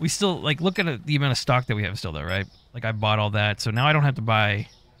 We still, like, look at the amount of stock that we have still, though, right? Like, I bought all that, so now I don't have to buy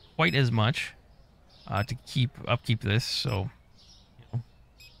quite as much to upkeep this, so, you know.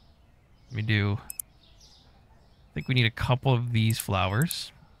 Let me do... I think we need a couple of these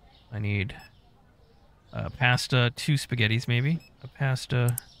flours. I need pasta, 2 spaghettis, maybe. A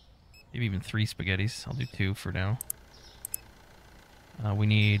pasta, maybe even 3 spaghettis. I'll do 2 for now. We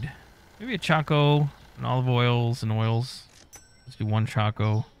need maybe a choco, and olive oils and oils. Let's do 1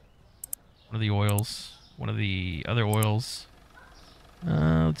 choco, 1 of the oils, 1 of the other oils.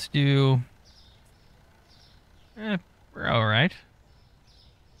 Let's do... we're alright.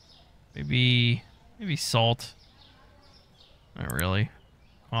 Maybe salt. Not really.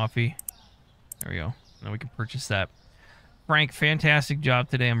 Coffee. There we go. Now we can purchase that. Frank, fantastic job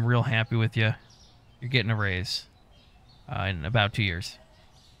today. I'm real happy with you. You're getting a raise in about 2 years.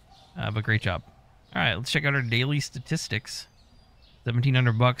 But great job. All right, let's check out our daily statistics.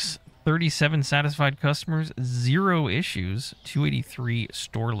 1,700 bucks, 37 satisfied customers, 0 issues, 283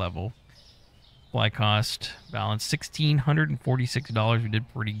 store level. Supply cost balance $1,646. We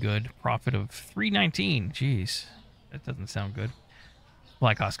did pretty good. Profit of $319. Jeez, that doesn't sound good.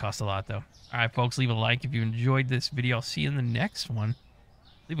 Supply cost a lot though. All right, folks, leave a like if you enjoyed this video. I'll see you in the next one.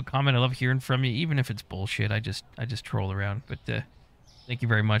 Leave a comment. I love hearing from you, even if it's bullshit. I just troll around. But thank you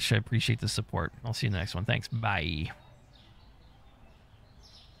very much. I appreciate the support. I'll see you in the next one. Thanks. Bye.